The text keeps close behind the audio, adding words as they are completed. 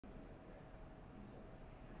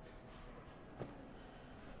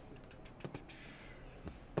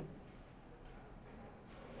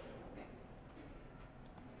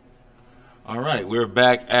right, we're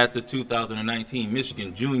back at the 2019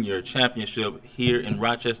 Michigan Junior Championship here in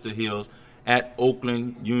Rochester Hills at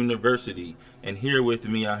Oakland University. And here with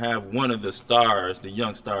me, I have one of the stars, the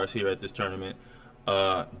young stars here at this tournament,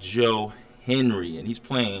 Joe Henry. And he's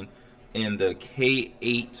playing in the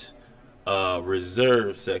K-8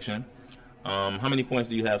 reserve section. How many points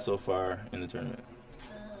do you have so far in the tournament?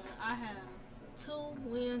 I have 2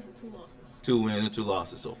 wins and 2 losses. 2 wins and 2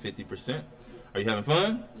 losses, so 50%. Are you having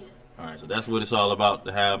fun? Yeah. All right, so that's what it's all about,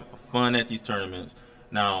 to have fun at these tournaments.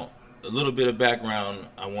 Now, a little bit of background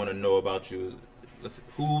I want to know about you.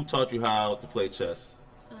 Who taught you how to play chess?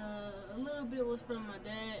 A little bit was from my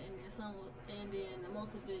dad, and then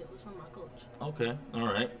most of it was from my coach. Okay, all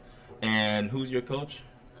right. And who's your coach?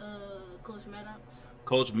 Coach Maddox.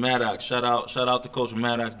 Coach Maddox. Shout out to Coach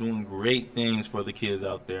Maddox, doing great things for the kids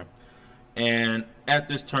out there. And at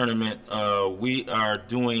this tournament, we are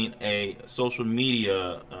doing a social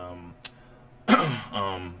media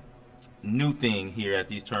new thing here at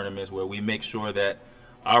these tournaments, where we make sure that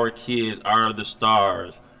our kids are the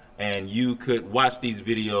stars, and you could watch these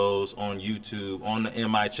videos on YouTube, on the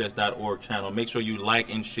michess.org channel. Make sure you like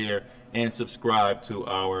and share and subscribe to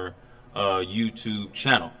our YouTube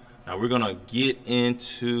channel. Now we're gonna get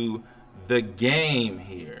into the game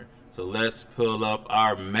here. So let's pull up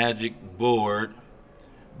our magic board.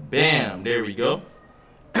 Bam, there we go.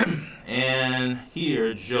 And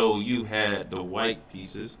here, Joe, you had the white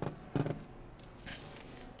pieces.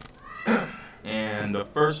 And the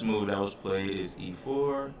first move that was played is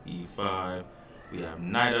e4, e5. We have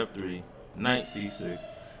knight f3, knight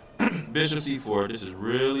c6, bishop c4. This is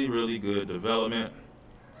really, really good development.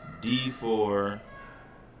 d4,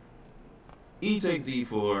 e takes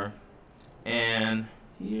d4, and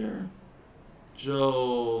here,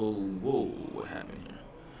 Joe, whoa, what happened here?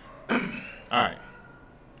 All right,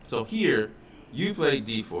 so here, you played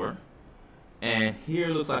d4, and here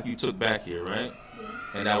it looks like you took back here, right? Yeah.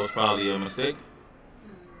 And that was probably a mistake?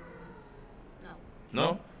 No. No? I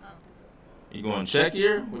don't think so. You going to check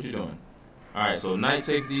here? What you doing? All right, so knight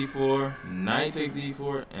takes d4, knight takes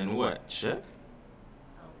d4, and what? Check?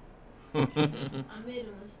 I made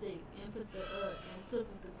a mistake and put and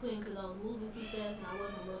took the queen because I was moving too fast and I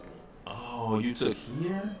wasn't looking. Oh, you took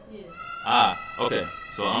here? Yeah. Ah, okay.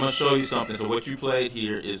 So I'm gonna show you something. So what you played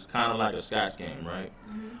here is kind of like a Scotch game, right?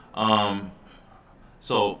 Mm-hmm.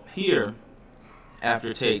 So here,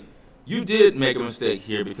 after take, you did make a mistake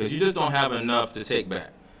here because you just don't have enough to take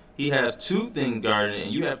back. He has 2 things guarding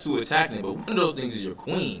and you have 2 attacking it, but one of those things is your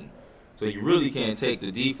queen. So you really can't take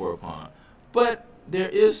the d4 pawn. But there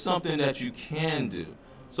is something that you can do.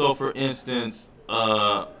 So for instance,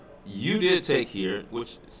 you did take here,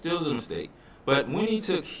 which still is a mistake, but when he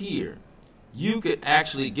took here, you could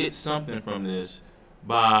actually get something from this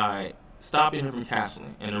by stopping him from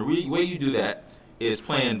castling. And the way you do that is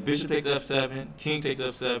playing bishop takes f7, king takes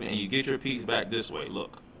f7, and you get your piece back this way.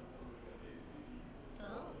 Look. Oh.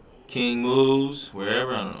 King moves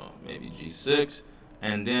wherever, I don't know, maybe g6,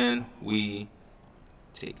 and then we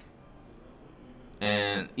take.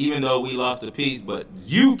 And even though we lost the piece, but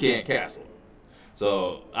you can't castle.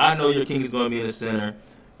 So I know your king is going to be in the center,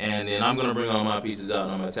 and then I'm going to bring all my pieces out,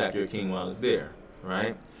 and I'm going to attack your king while it's there,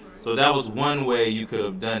 right? So that was one way you could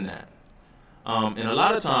have done that. And a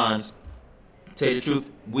lot of times, tell you the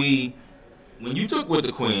truth, when you took with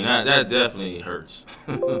the queen, that definitely hurts.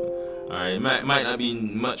 All right, it might not be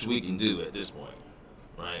much we can do at this point,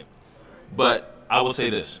 right? But I will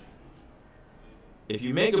say this. If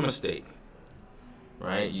you make a mistake,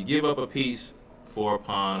 right, you give up a piece for a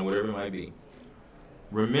pawn, whatever it might be,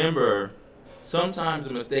 remember, sometimes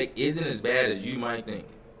the mistake isn't as bad as you might think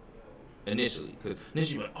initially. Because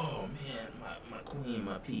initially you're like, oh man, my queen,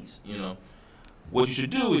 my piece, you know. What you should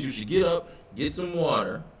do is you should get up, get some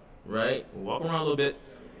water, right, walk around a little bit,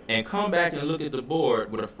 and come back and look at the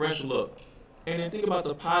board with a fresh look. And then think about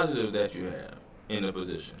the positives that you have in the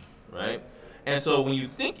position, right? And so when you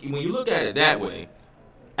look at it that way,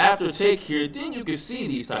 after take here, then you can see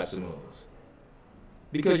these types of moves.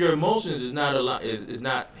 Because your emotions is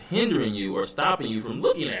not hindering you or stopping you from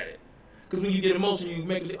looking at it. Because when you get emotional, you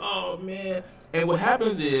make them say, oh man. And what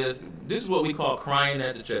happens is, this is what we call crying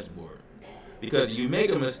at the chessboard. Because you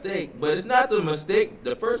make a mistake, but it's not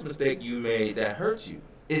the first mistake you made that hurts you.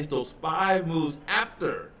 It's those 5 moves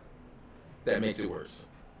after that makes it worse,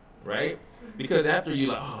 right? Because after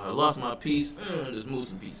you're like, oh, I lost my piece, just move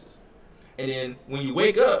some pieces. And then when you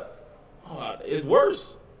wake up, oh, it's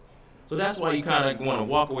worse. So that's why you kind of want to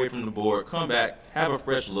walk away from the board, come back, have a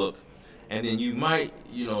fresh look, and then you might,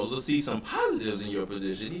 see some positives in your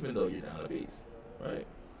position, even though you're down a piece, right?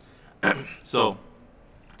 So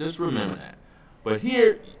just remember that. But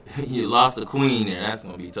here, you lost the queen there. That's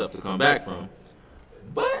going to be tough to come back from.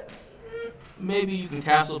 But maybe you can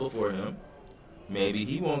castle before him. Maybe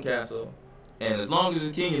he won't castle. And as long as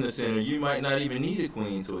his king in the center, you might not even need a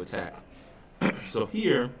queen to attack. So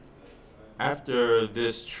here, after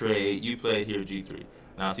this trade, you played here g3.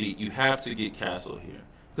 Now see, you have to get castle here.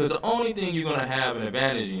 Because the only thing you're going to have an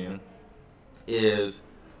advantage in is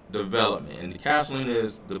development. And the castling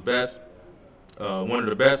is the best, one of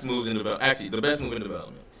the best moves in development. Actually, the best move in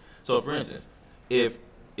development. So for instance, if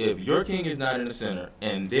your king is not in the center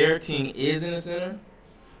and their king is in the center,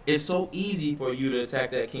 it's so easy for you to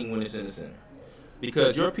attack that king when it's in the center.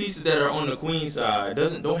 Because your pieces that are on the queen side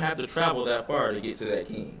don't have to travel that far to get to that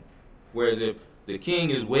king. Whereas if the king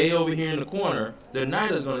is way over here in the corner, the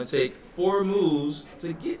knight is going to take 4 moves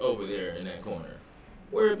to get over there in that corner.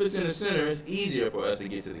 Where if it's in the center, it's easier for us to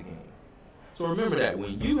get to the king. So remember that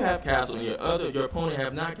when you have castle and your opponent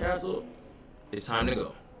have not castled, it's time to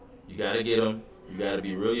go. You got to get them. You got to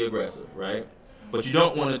be really aggressive, right? But you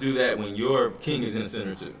don't want to do that when your king is in the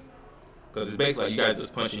center too. Because it's basically like you guys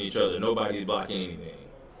just punching each other. Nobody's blocking anything,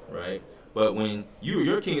 right? But when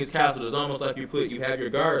your king is castled, it's almost like you have your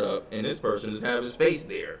guard up and this person just have his face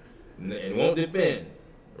there and won't defend,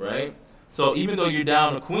 right? So even though you're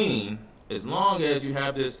down a queen, as long as you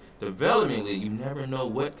have this development lead, you never know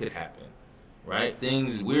what could happen, right?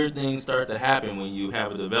 Weird things start to happen when you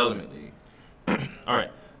have a development lead. All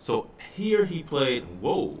right, so here he played,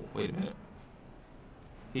 whoa, wait a minute.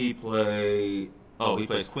 He plays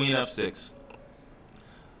queen f6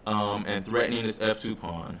 and threatening this f2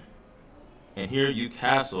 pawn. And here you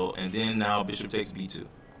castle, and then now bishop takes b2,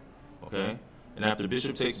 okay? And after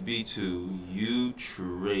bishop takes b2, you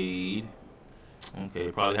trade.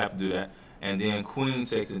 Okay, probably have to do that. And then queen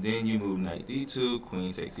takes, and then you move knight d2,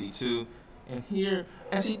 queen takes e2. And here,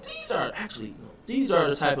 and see, these are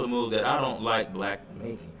the type of moves that I don't like black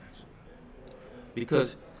making, actually.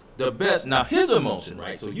 Because the best, now here's a motion,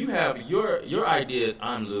 right? So you have your idea is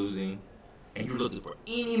I'm losing, and you're looking for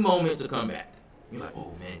any moment to come back. You're like,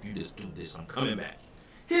 oh man, if you just do this, I'm coming back.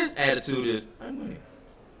 His attitude is, I'm winning.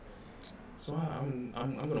 So I'm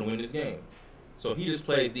gonna win this game. So he just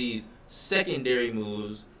plays these secondary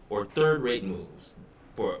moves or third-rate moves.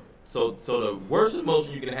 So the worst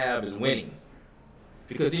emotion you can have is winning.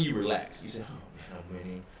 Because then you relax. You say, oh man, I'm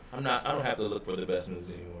winning. I don't have to look for the best moves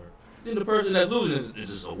anymore. Then the person that's losing is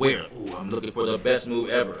just aware, oh, I'm looking for the best move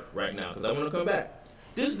ever right now because I want to come back.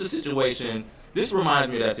 This is the situation. This reminds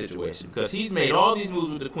me of that situation because he's made all these moves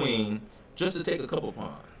with the queen just to take a couple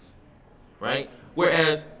pawns, right?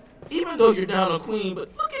 Whereas, even though you're down a queen,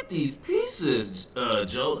 but look at these pieces,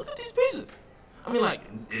 Joe. Look at these pieces. I mean, like,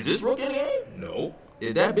 is this rook in the game? No.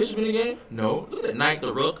 Is that bishop in the game? No. Look at that knight,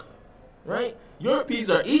 the rook, right? Your pieces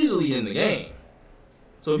are easily in the game.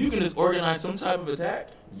 So if you can just organize some type of attack,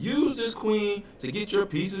 use this queen to get your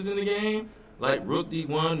pieces in the game, like rook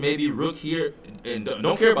d1, maybe rook here, and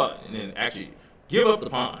don't care about it, and then actually give up the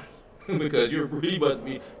pawns because you're really must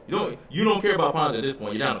be you don't care about pawns at this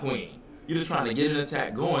point. You're down a queen. You're just trying to get an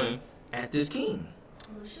attack going at this king.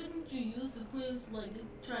 Well, shouldn't you use the queens like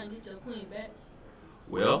to try and get your queen back?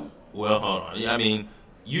 Well, hold on. Yeah, I mean,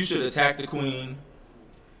 you should attack the queen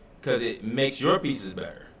because it makes your pieces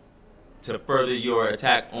better to further your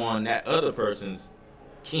attack on that other person's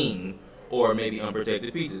king or maybe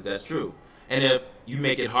unprotected pieces. That's true. And if you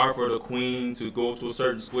make it hard for the queen to go to a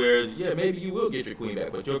certain squares, yeah, maybe you will get your queen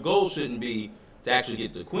back. But your goal shouldn't be to actually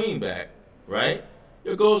get the queen back, right?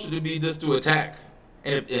 Your goal should be just to attack.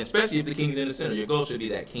 And especially if the king's in the center, your goal should be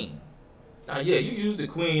that king. Now, yeah, you use the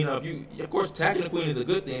queen. Of course, attacking the queen is a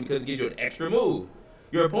good thing because it gives you an extra move.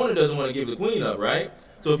 Your opponent doesn't want to give the queen up, right?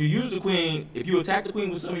 So if you use the queen, if you attack the queen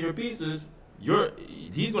with some of your pieces,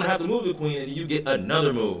 he's going to have to move the queen, and you get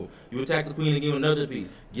another move. You attack the queen and give him another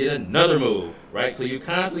piece, get another move, right? So you're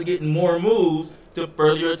constantly getting more moves to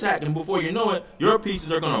further your attack. And before you know it, your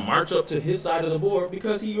pieces are going to march up to his side of the board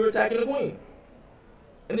because you're attacking the queen.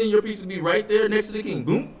 And then your piece will be right there next to the king.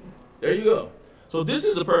 Boom. There you go. So this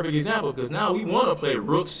is a perfect example because now we want to play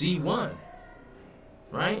rook c1,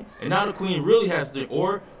 right? And now the queen really has to,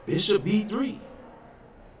 or bishop b3.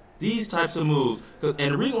 These types of moves.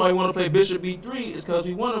 And the reason why we want to play bishop b3 is because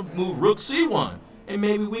we want to move rook c1. And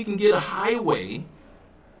maybe we can get a highway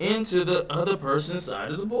into the other person's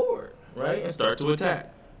side of the board, right? And start to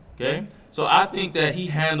attack, okay? So I think that he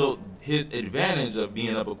handled his advantage of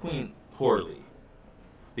being up a queen poorly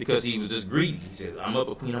because he was just greedy. He said, I'm up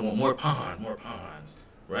a queen, I want more pawns,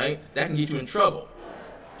 right? That can get you in trouble,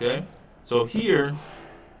 okay? So here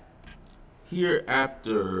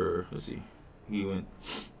after, let's see, he went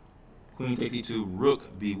queen takes e2,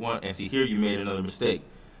 rook b1, and see here you made another mistake.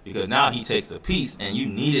 because now he takes the piece, and you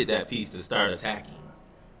needed that piece to start attacking.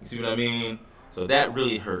 You see what I mean? So that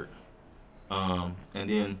really hurt. And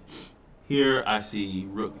then here I see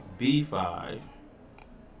rook b5.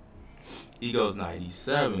 He goes knight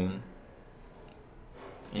e7,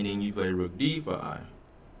 and then you play rook d5,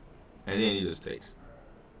 and then he just takes.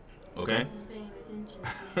 Okay,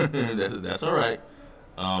 that's all right.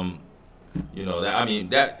 You know that, I mean,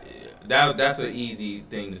 that's an easy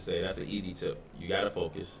thing to say. That's an easy tip. You gotta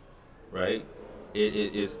focus, right?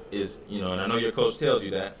 It is you know, and I know your coach tells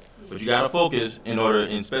you that, but you gotta focus in order,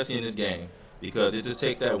 and especially in this game, because it just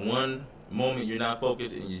takes that one moment you're not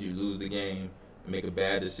focused and you lose the game and make a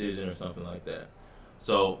bad decision or something like that.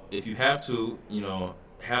 So if you have to, you know,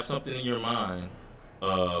 have something in your mind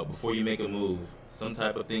before you make a move, some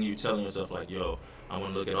type of thing you're telling yourself like, yo, I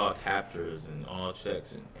want to look at all captures and all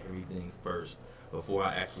checks and everything first before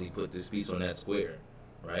I actually put this piece on that square,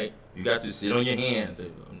 right? You got to sit on your hands.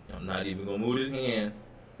 I'm not even going to move this hand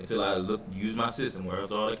until I use my system.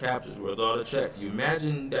 Where's all the captures? Where's all the checks? You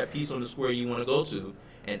imagine that piece on the square you want to go to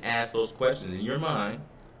and ask those questions in your mind,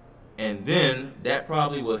 and then that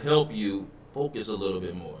probably will help you focus a little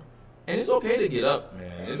bit more. And it's okay to get up,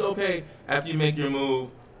 man. It's okay after you make your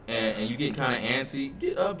move and you get kind of antsy.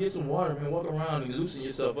 Get up, get some water, man. Walk around and loosen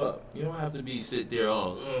yourself up. You don't have to sit there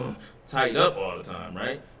all tight up all the time,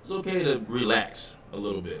 right? It's okay to relax a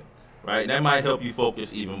little bit, right? That might help you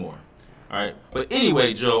focus even more. All right. But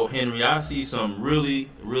anyway, Joe Henry, I see some really,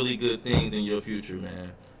 really good things in your future,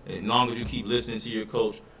 man. As long as you keep listening to your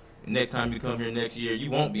coach, next time you come here next year, you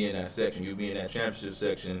won't be in that section. You'll be in that championship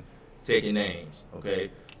section taking names, okay?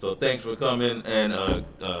 So thanks for coming and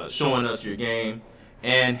showing us your game.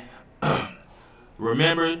 And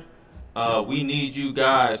remember, we need you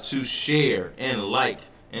guys to share and like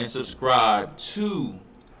and subscribe to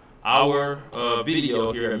our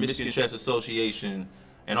video here at Michigan Chess Association,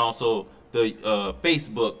 and also the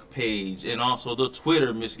Facebook page, and also the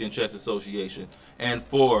Twitter Michigan Chess Association. And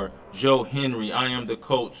for Joe Henry, I am the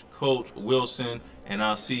coach, Coach Wilson, and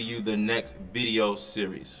I'll see you the next video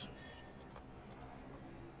series.